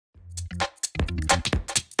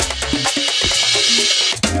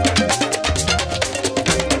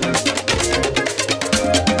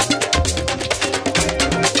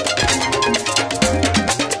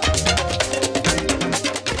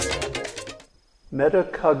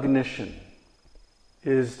Metacognition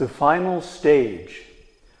is the final stage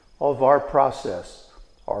of our process,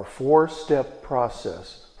 our four-step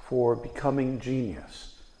process for becoming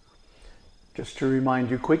genius. Just to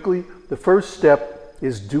remind you quickly, the first step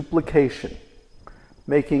is duplication,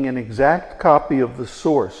 making an exact copy of the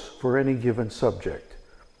source for any given subject.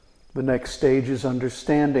 The next stage is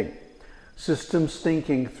understanding, systems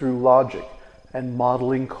thinking through logic, and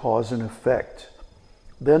modeling cause and effect.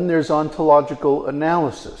 Then there's ontological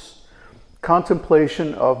analysis,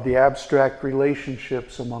 contemplation of the abstract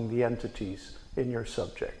relationships among the entities in your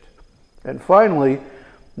subject. And finally,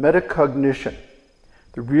 metacognition,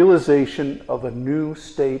 the realization of a new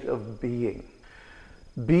state of being.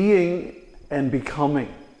 Being and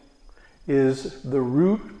becoming is the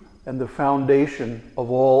root and the foundation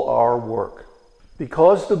of all our work.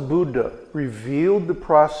 Because the Buddha revealed the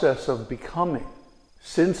process of becoming,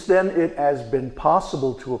 since then it has been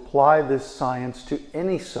possible to apply this science to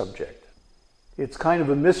any subject. It's kind of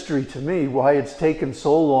a mystery to me why it's taken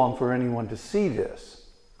so long for anyone to see this.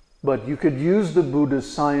 But you could use the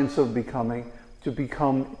Buddha's science of becoming to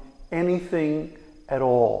become anything at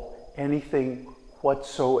all, anything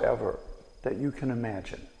whatsoever that you can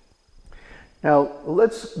imagine. Now,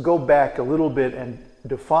 let's go back a little bit and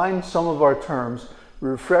define some of our terms,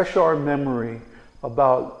 refresh our memory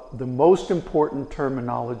about the most important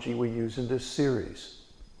terminology we use in this series.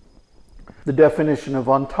 The definition of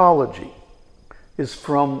ontology is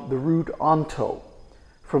from the root onto,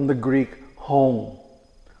 from the Greek hom,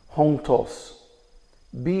 hontos,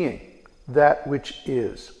 being, that which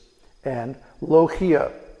is, and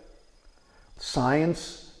logia,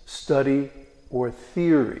 science, study, or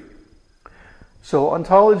theory. So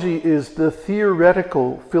ontology is the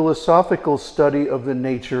theoretical, philosophical study of the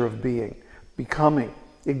nature of being, becoming,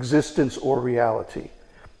 existence, or reality,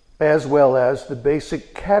 as well as the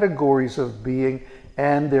basic categories of being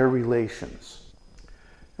and their relations.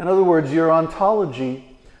 In other words, your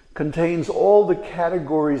ontology contains all the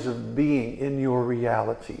categories of being in your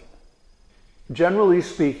reality. Generally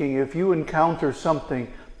speaking, if you encounter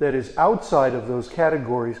something that is outside of those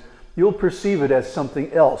categories, you'll perceive it as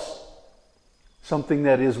something else, something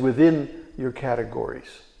that is within your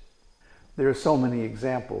categories. There are so many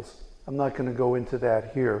examples. I'm not going to go into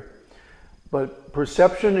that here. But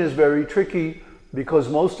perception is very tricky because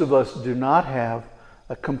most of us do not have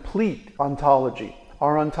a complete ontology.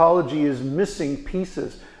 Our ontology is missing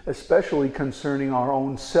pieces, especially concerning our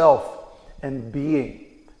own self and being,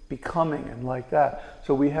 becoming, and like that.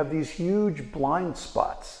 So we have these huge blind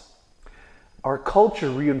spots. Our culture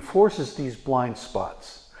reinforces these blind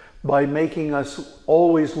spots by making us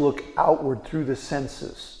always look outward through the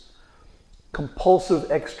senses. Compulsive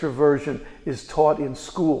extroversion is taught in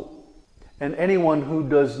school, and anyone who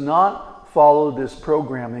does not follow this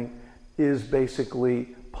programming is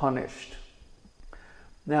basically punished.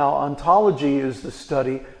 Now, ontology is the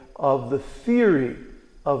study of the theory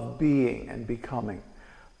of being and becoming,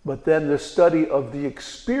 but then the study of the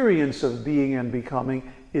experience of being and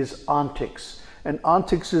becoming is ontics, and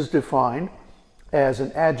ontics is defined as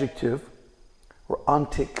an adjective, or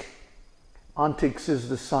ontic. Ontics is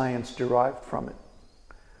the science derived from it.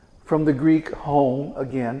 From the Greek hom,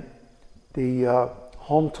 again, the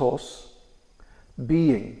hontos,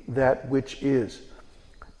 being, that which is.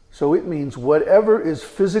 So it means whatever is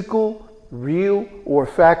physical, real, or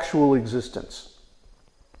factual existence.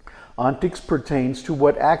 Ontics pertains to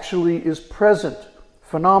what actually is present,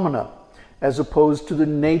 phenomena, as opposed to the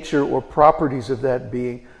nature or properties of that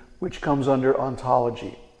being, which comes under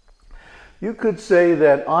ontology. You could say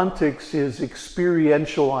that ontics is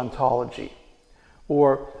experiential ontology,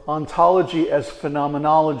 or ontology as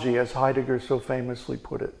phenomenology, as Heidegger so famously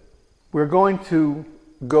put it. We're going to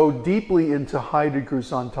go deeply into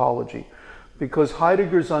Heidegger's ontology, because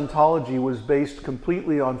Heidegger's ontology was based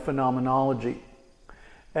completely on phenomenology,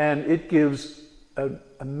 and it gives an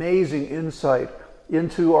amazing insight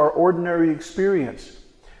into our ordinary experience.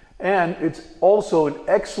 And it's also an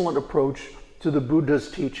excellent approach to the Buddha's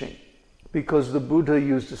teaching, because the Buddha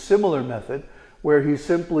used a similar method where he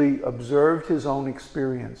simply observed his own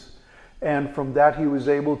experience. And from that he was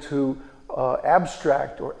able to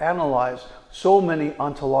abstract or analyze so many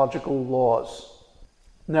ontological laws.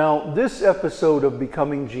 Now, this episode of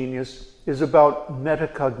Becoming Genius is about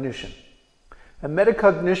metacognition. And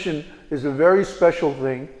metacognition is a very special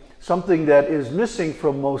thing, something that is missing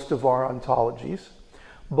from most of our ontologies,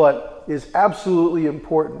 but is absolutely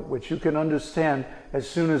important, which you can understand as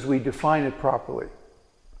soon as we define it properly.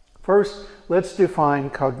 First, let's define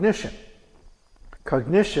cognition.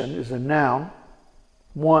 Cognition is a noun.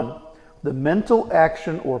 1. The mental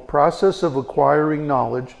action or process of acquiring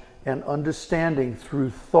knowledge and understanding through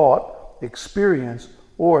thought, experience,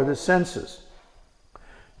 or the senses.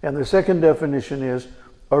 And the second definition is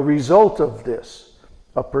a result of this,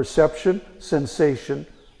 a perception, sensation,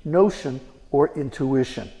 notion, or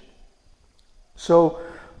intuition. So,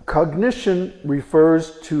 cognition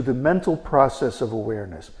refers to the mental process of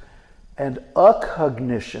awareness, and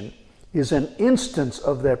acognition is an instance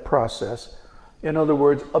of that process. In other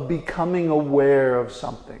words, a becoming aware of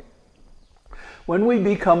something. When we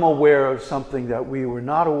become aware of something that we were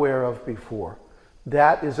not aware of before,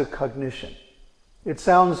 that is a cognition. It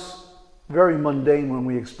sounds very mundane when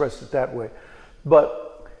we express it that way,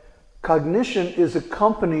 but cognition is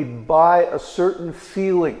accompanied by a certain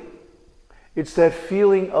feeling. It's that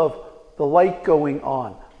feeling of the light going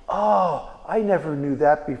on. Oh, I never knew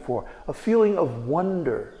that before. A feeling of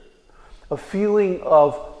wonder, a feeling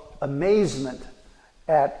of amazement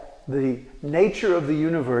at the nature of the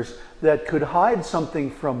universe that could hide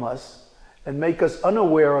something from us and make us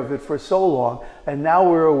unaware of it for so long, and now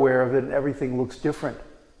we're aware of it and everything looks different.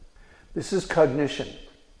 This is cognition.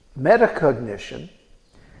 Metacognition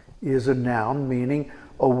is a noun meaning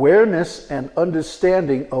awareness and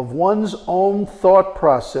understanding of one's own thought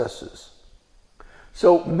processes.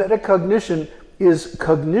 So metacognition is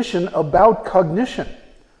cognition about cognition,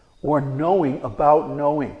 or knowing about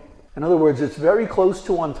knowing. In other words, it's very close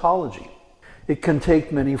to ontology. It can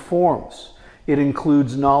take many forms. It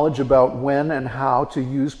includes knowledge about when and how to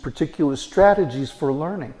use particular strategies for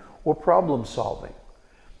learning or problem solving.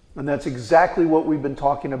 And that's exactly what we've been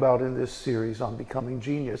talking about in this series on Becoming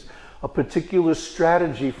Genius. A particular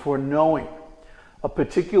strategy for knowing, a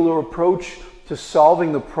particular approach to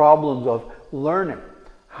solving the problems of learning.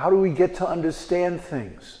 How do we get to understand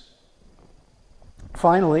things?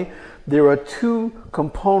 Finally, there are two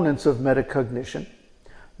components of metacognition: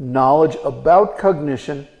 knowledge about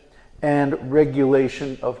cognition and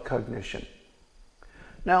regulation of cognition.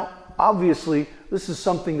 Now, obviously, this is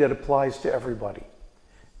something that applies to everybody.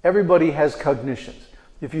 Everybody has cognitions.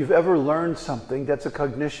 If you've ever learned something, that's a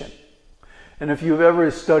cognition. And if you've ever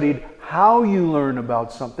studied how you learn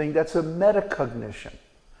about something, that's a metacognition.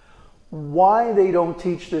 Why they don't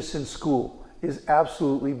teach this in school is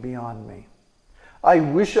absolutely beyond me. I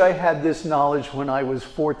wish I had this knowledge when I was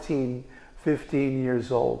 14, 15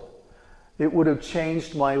 years old. It would have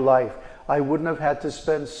changed my life. I wouldn't have had to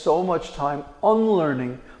spend so much time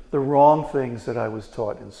unlearning the wrong things that I was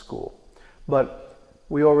taught in school. But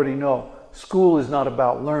we already know school is not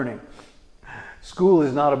about learning. School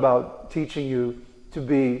is not about teaching you to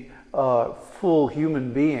be a full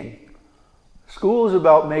human being. School is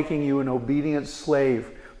about making you an obedient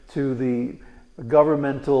slave to the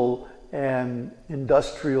governmental and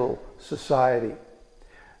industrial society.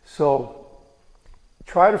 So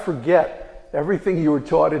try to forget everything you were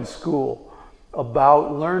taught in school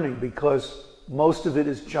about learning, because most of it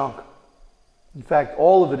is junk. In fact,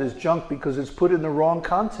 all of it is junk because it's put in the wrong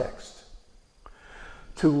context.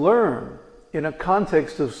 To learn in a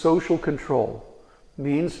context of social control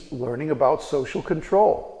means learning about social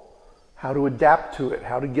control, how to adapt to it,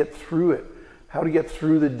 how to get through it, how to get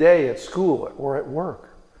through the day at school or at work.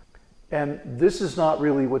 And this is not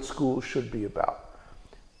really what school should be about.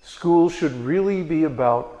 School should really be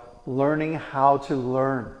about learning how to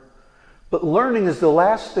learn. But learning is the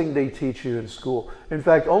last thing they teach you in school. In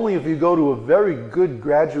fact, only if you go to a very good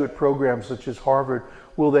graduate program such as Harvard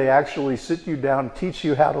will they actually sit you down and teach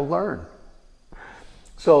you how to learn.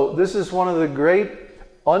 So this is one of the great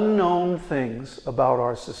unknown things about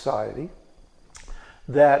our society,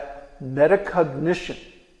 that metacognition,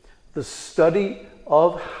 the study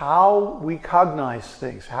of how we cognize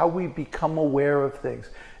things, how we become aware of things.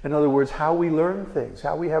 In other words, how we learn things,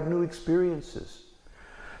 how we have new experiences.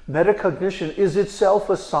 Metacognition is itself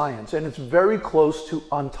a science, and it's very close to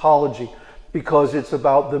ontology because it's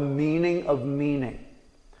about the meaning of meaning.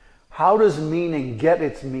 How does meaning get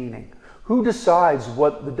its meaning? Who decides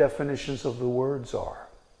what the definitions of the words are?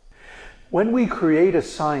 When we create a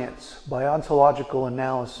science by ontological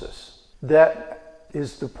analysis, that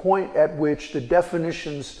is the point at which the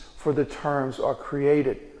definitions for the terms are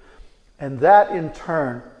created. And that in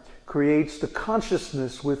turn creates the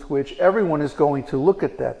consciousness with which everyone is going to look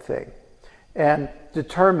at that thing and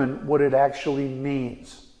determine what it actually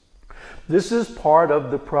means. This is part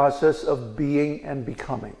of the process of being and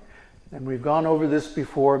becoming. And we've gone over this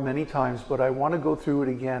before many times, but I want to go through it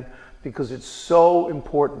again because it's so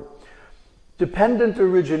important. Dependent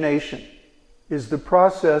origination is the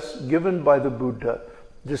process given by the Buddha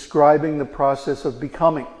describing the process of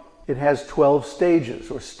becoming. It has 12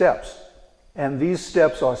 stages or steps, and these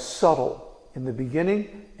steps are subtle in the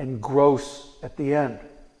beginning and gross at the end.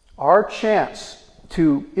 Our chance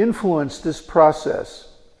to influence this process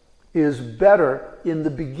is better in the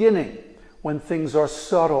beginning when things are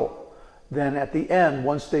subtle than at the end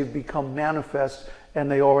once they've become manifest and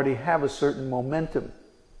they already have a certain momentum.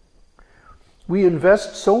 We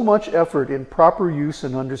invest so much effort in proper use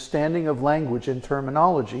and understanding of language and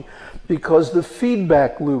terminology because the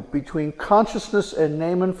feedback loop between consciousness and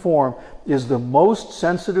name and form is the most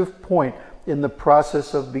sensitive point in the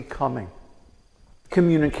process of becoming.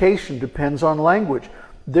 Communication depends on language.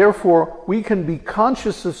 Therefore, we can be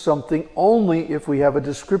conscious of something only if we have a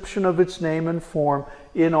description of its name and form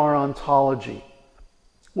in our ontology.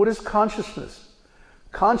 What is consciousness?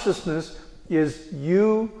 Consciousness is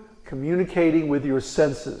you communicating with your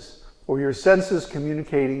senses, or your senses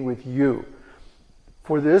communicating with you.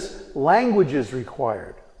 For this, language is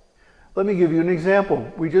required. Let me give you an example.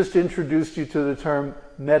 We just introduced you to the term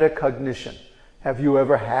metacognition. Have you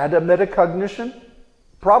ever had a metacognition?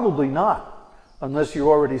 Probably not, unless you're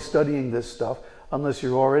already studying this stuff, unless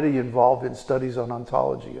you're already involved in studies on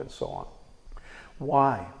ontology and so on.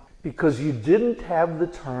 Why? Because you didn't have the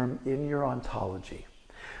term in your ontology.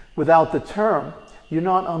 Without the term, you're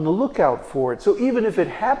not on the lookout for it. So even if it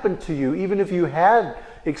happened to you, even if you had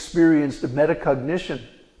experienced a metacognition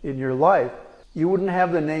in your life, you wouldn't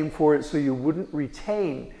have the name for it, so you wouldn't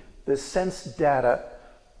retain the sense data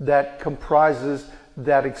that comprises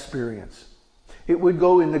that experience. It would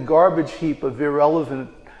go in the garbage heap of irrelevant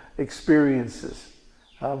experiences.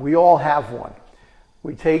 We all have one.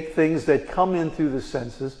 We take things that come in through the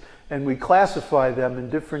senses and we classify them in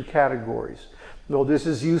different categories. No, this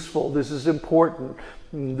is useful, this is important,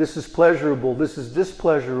 this is pleasurable, this is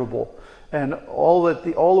displeasurable. And all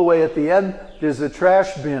the way at the end, there's a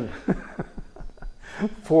trash bin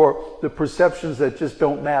for the perceptions that just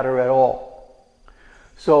don't matter at all.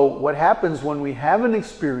 So what happens when we have an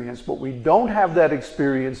experience, but we don't have that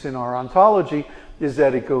experience in our ontology, is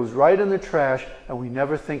that it goes right in the trash and we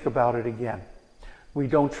never think about it again. We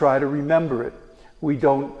don't try to remember it. We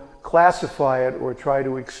don't classify it or try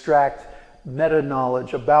to extract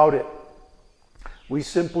meta-knowledge about it. We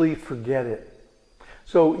simply forget it.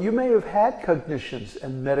 So you may have had cognitions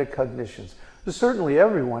and metacognitions. Certainly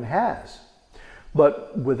everyone has.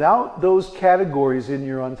 But without those categories in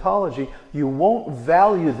your ontology, you won't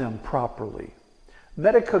value them properly.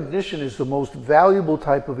 Metacognition is the most valuable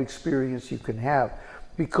type of experience you can have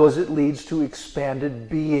because it leads to expanded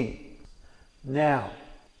being. Now,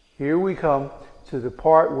 here we come to the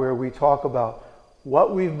part where we talk about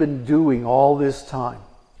what we've been doing all this time.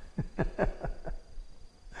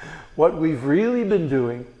 What we've really been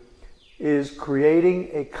doing is creating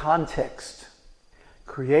a context.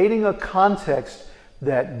 Creating a context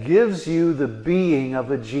that gives you the being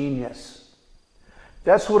of a genius.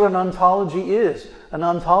 That's what an ontology is. An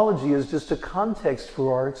ontology is just a context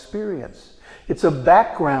for our experience. It's a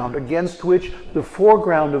background against which the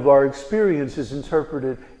foreground of our experience is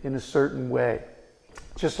interpreted in a certain way.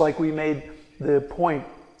 Just like we made the point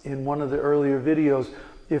in one of the earlier videos,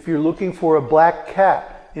 if you're looking for a black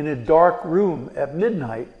cat in a dark room at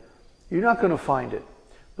midnight, you're not going to find it.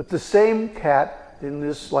 But the same cat in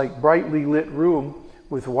this like brightly lit room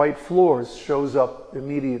with white floors shows up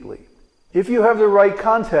immediately. If you have the right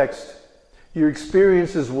context, your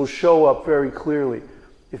experiences will show up very clearly.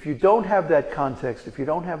 If you don't have that context, if you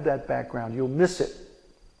don't have that background, you'll miss it.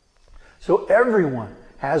 So everyone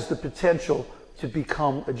has the potential to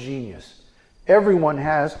become a genius. Everyone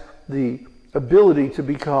has the ability to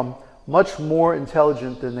become much more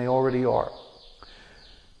intelligent than they already are.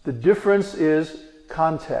 The difference is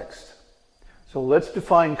context. So let's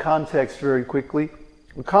define context very quickly.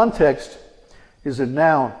 Context is a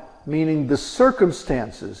noun meaning the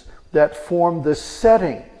circumstances that form the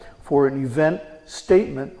setting for an event,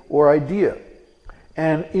 statement, or idea,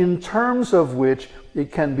 and in terms of which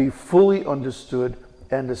it can be fully understood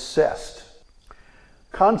and assessed.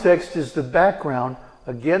 Context is the background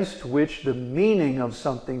against which the meaning of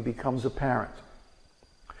something becomes apparent.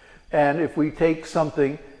 And if we take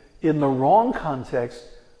something in the wrong context,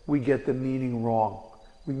 we get the meaning wrong.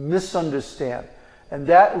 We misunderstand. And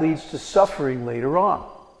that leads to suffering later on.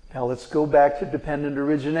 Now let's go back to dependent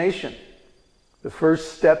origination. The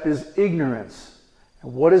first step is ignorance.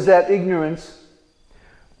 And what is that ignorance?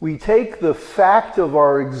 We take the fact of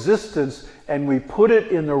our existence and we put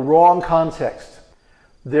it in the wrong context.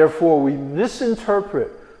 Therefore, we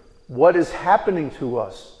misinterpret what is happening to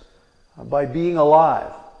us by being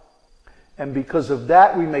alive. And because of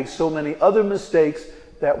that, we make so many other mistakes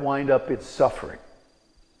that wind up in suffering.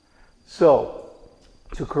 So,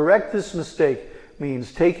 to correct this mistake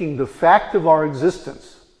means taking the fact of our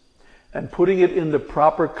existence and putting it in the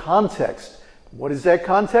proper context. What is that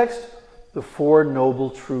context? the Four Noble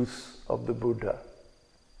Truths of the Buddha.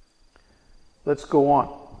 Let's go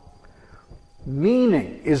on.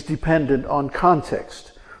 Meaning is dependent on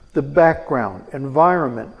context, the background,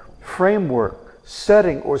 environment, framework,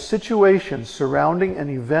 setting, or situation surrounding an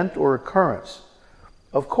event or occurrence.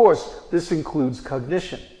 Of course, this includes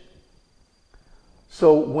cognition.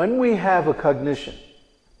 So when we have a cognition,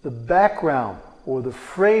 the background or the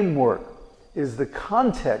framework is the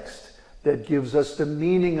context that gives us the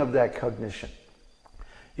meaning of that cognition.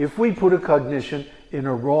 If we put a cognition in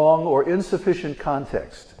a wrong or insufficient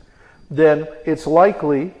context, then it's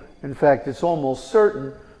likely, in fact it's almost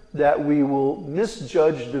certain, that we will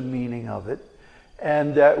misjudge the meaning of it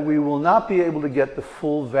and that we will not be able to get the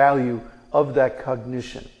full value of that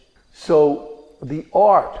cognition. So the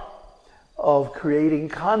art of creating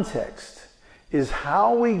context is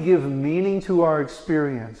how we give meaning to our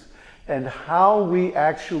experience and how we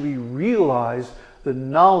actually realize the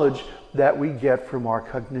knowledge that we get from our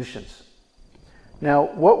cognitions. Now,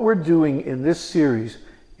 what we're doing in this series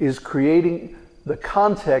is creating the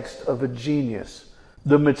context of a genius.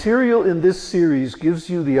 The material in this series gives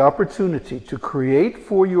you the opportunity to create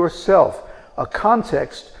for yourself a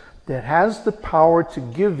context that has the power to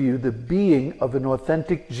give you the being of an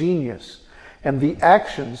authentic genius and the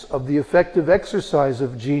actions of the effective exercise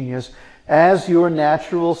of genius as your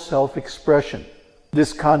natural self-expression.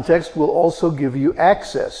 This context will also give you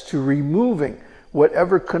access to removing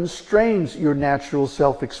whatever constrains your natural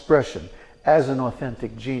self-expression as an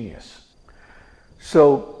authentic genius.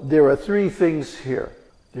 So there are three things here.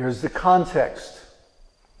 There's the context,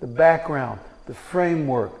 the background, the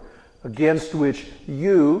framework against which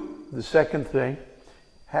you, the second thing,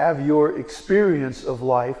 have your experience of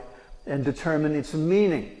life and determine its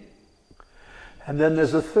meaning. And then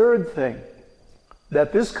there's a third thing,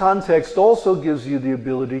 that this context also gives you the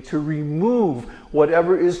ability to remove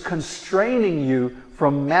whatever is constraining you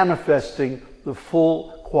from manifesting the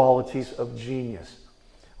full qualities of genius.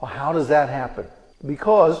 Well, how does that happen?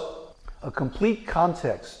 Because a complete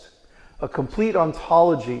context, a complete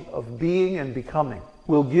ontology of being and becoming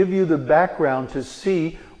will give you the background to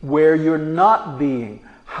see where you're not being,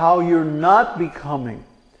 how you're not becoming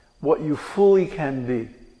what you fully can be.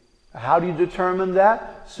 How do you determine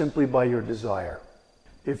that? Simply by your desire.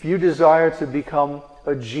 If you desire to become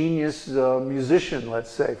a genius musician,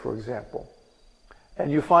 let's say, for example,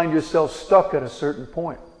 and you find yourself stuck at a certain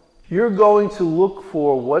point, you're going to look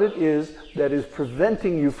for what it is that is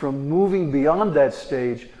preventing you from moving beyond that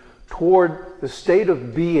stage toward the state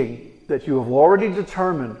of being that you have already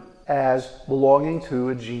determined as belonging to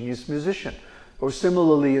a genius musician. Or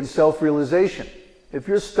similarly in self-realization, if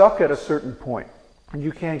you're stuck at a certain point and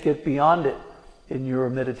you can't get beyond it in your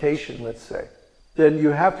meditation, let's say, then you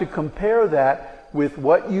have to compare that with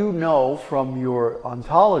what you know from your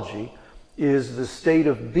ontology is the state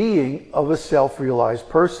of being of a self-realized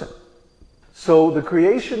person. So the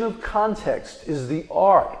creation of context is the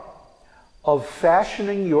art of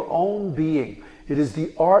fashioning your own being. It is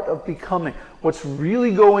the art of becoming. What's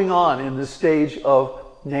really going on in the stage of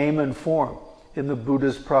name and form in the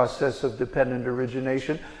Buddha's process of dependent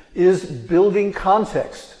origination is building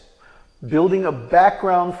context, building a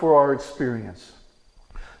background for our experience.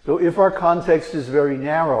 So if our context is very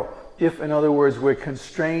narrow, if, in other words, we're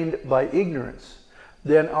constrained by ignorance,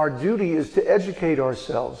 then our duty is to educate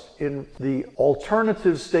ourselves in the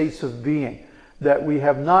alternative states of being that we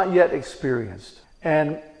have not yet experienced,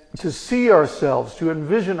 and to see ourselves, to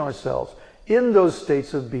envision ourselves in those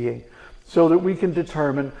states of being so that we can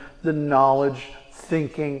determine the knowledge,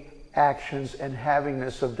 thinking, actions, and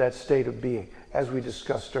havingness of that state of being, as we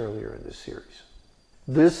discussed earlier in this series.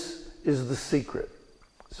 This is the secret.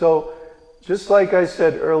 So, just like I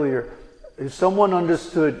said earlier, if someone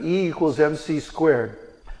understood E equals mc squared,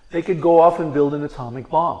 they could go off and build an atomic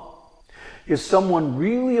bomb. If someone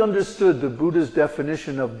really understood the Buddha's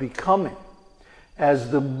definition of becoming as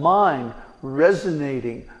the mind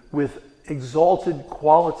resonating with exalted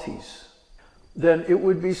qualities, then it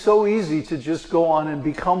would be so easy to just go on and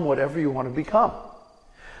become whatever you want to become.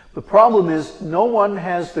 The problem is no one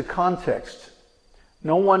has the context,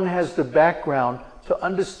 no one has the background to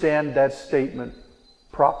understand that statement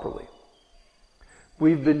properly.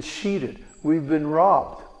 We've been cheated, we've been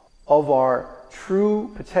robbed of our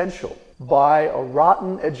true potential by a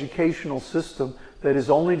rotten educational system that is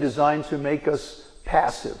only designed to make us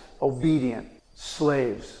passive, obedient,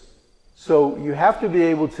 slaves. So you have to be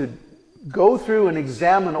able to go through and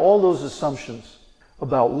examine all those assumptions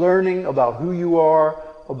about learning, about who you are,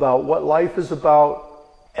 about what life is about,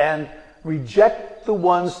 and reject the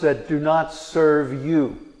ones that do not serve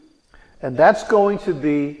you. And that's going to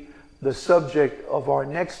be the subject of our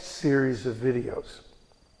next series of videos.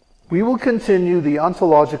 We will continue the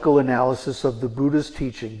ontological analysis of the Buddha's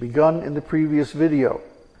teaching begun in the previous video.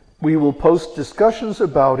 We will post discussions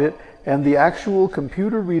about it and the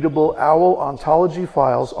computer-readable OWL ontology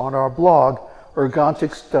files on our blog,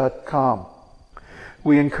 ergontics.com.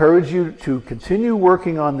 We encourage you to continue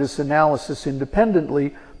working on this analysis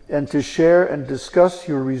independently and to share and discuss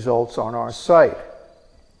your results on our site.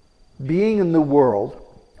 Being in the World,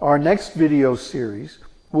 our next video series,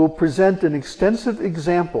 will present an extensive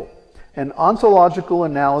example, an ontological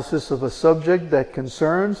analysis of a subject that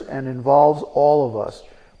concerns and involves all of us,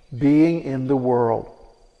 being in the world.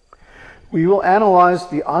 We will analyze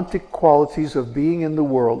the ontic qualities of being in the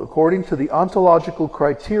world according to the ontological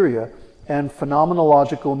criteria and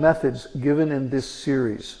phenomenological methods given in this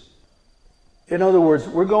series. In other words,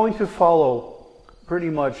 we're going to follow pretty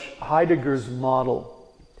much Heidegger's model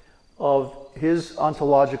of his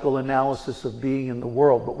ontological analysis of being in the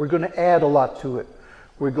world, but we're going to add a lot to it.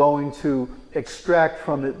 We're going to extract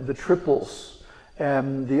from it the triples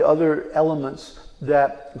and the other elements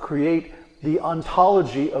that create the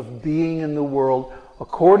ontology of being in the world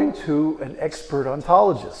according to an expert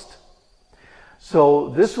ontologist. So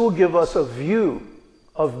this will give us a view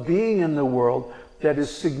of being in the world that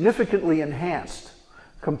is significantly enhanced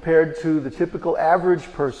compared to the typical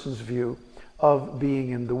average person's view of being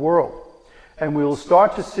in the world. And we will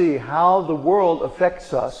start to see how the world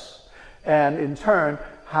affects us, and in turn,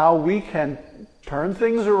 how we can turn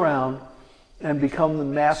things around and become the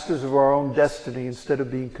masters of our own destiny instead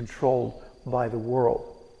of being controlled by the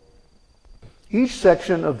world. Each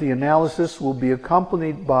section of the analysis will be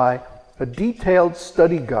accompanied by a detailed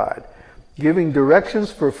study guide giving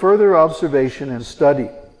directions for further observation and study.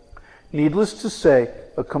 Needless to say,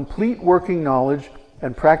 a complete working knowledge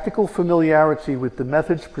and practical familiarity with the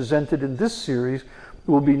methods presented in this series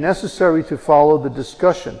will be necessary to follow the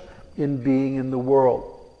discussion in Being in the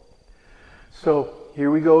World. So here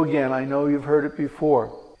we go again. I know you've heard it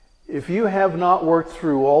before. If you have not worked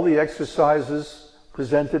through all the exercises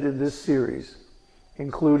presented in this series,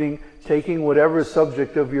 including taking whatever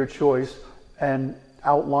subject of your choice and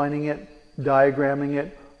outlining it, diagramming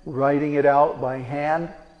it, writing it out by hand,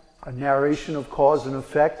 a narration of cause and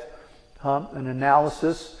effect, an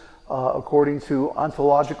analysis according to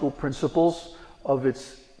ontological principles of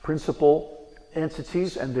its principal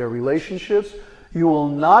entities and their relationships, you will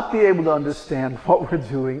not be able to understand what we're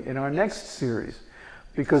doing in our next series,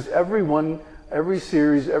 because every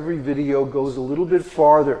series, every video goes a little bit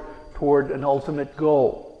farther toward an ultimate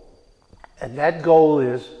goal. And that goal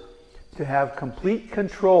is to have complete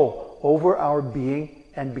control over our being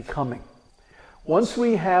and becoming. Once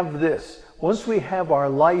we have this, once we have our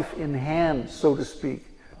life in hand, so to speak,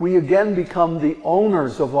 we again become the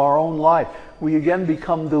owners of our own life. We again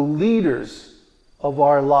become the leaders of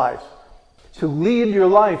our lives. To lead your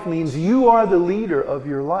life means you are the leader of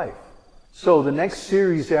your life. So the next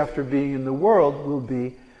series after Being in the World will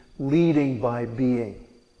be Leading by Being.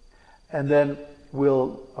 And then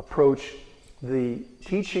we'll approach the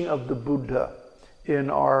teaching of the Buddha in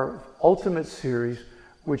our ultimate series,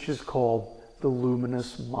 which is called The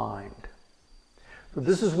Luminous Mind. So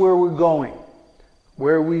this is where we're going.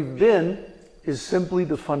 Where we've been is simply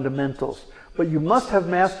the fundamentals. But you must have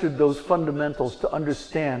mastered those fundamentals to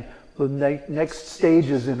understand the next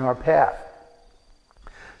stages in our path.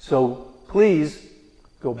 So please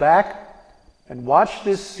go back and watch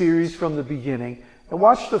this series from the beginning, and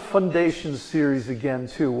watch the Foundations series again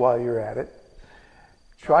too while you're at it.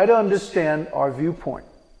 Try to understand our viewpoint.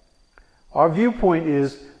 Our viewpoint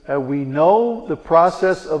is that we know the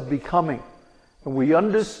process of becoming, and we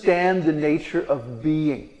understand the nature of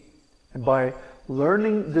being. And by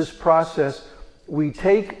learning this process, we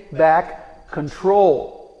take back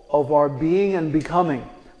control of our being and becoming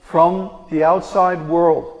from the outside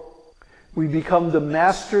world. We become the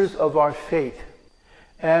masters of our fate,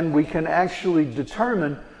 and we can actually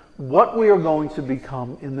determine what we are going to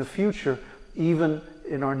become in the future, even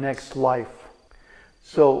in our next life.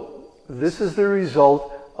 So this is the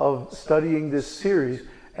result of studying this series,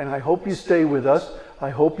 and I hope you stay with us. I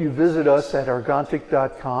hope you visit us at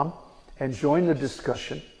ergontic.com and join the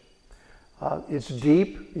discussion. It's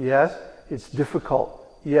deep, yes. It's difficult,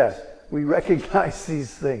 yes. We recognize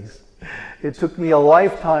these things. It took me a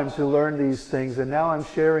lifetime to learn these things, and now I'm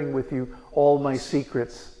sharing with you all my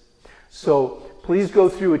secrets. So please go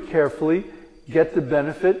through it carefully, get the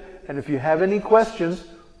benefit, and if you have any questions,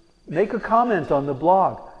 make a comment on the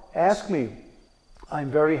blog. Ask me. I'm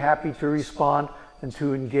very happy to respond and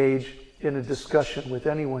to engage in a discussion with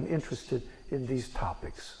anyone interested in these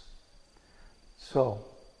topics. So,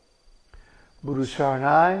 Buddha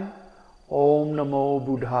Saranai, Om Namo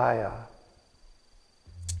Buddhaya.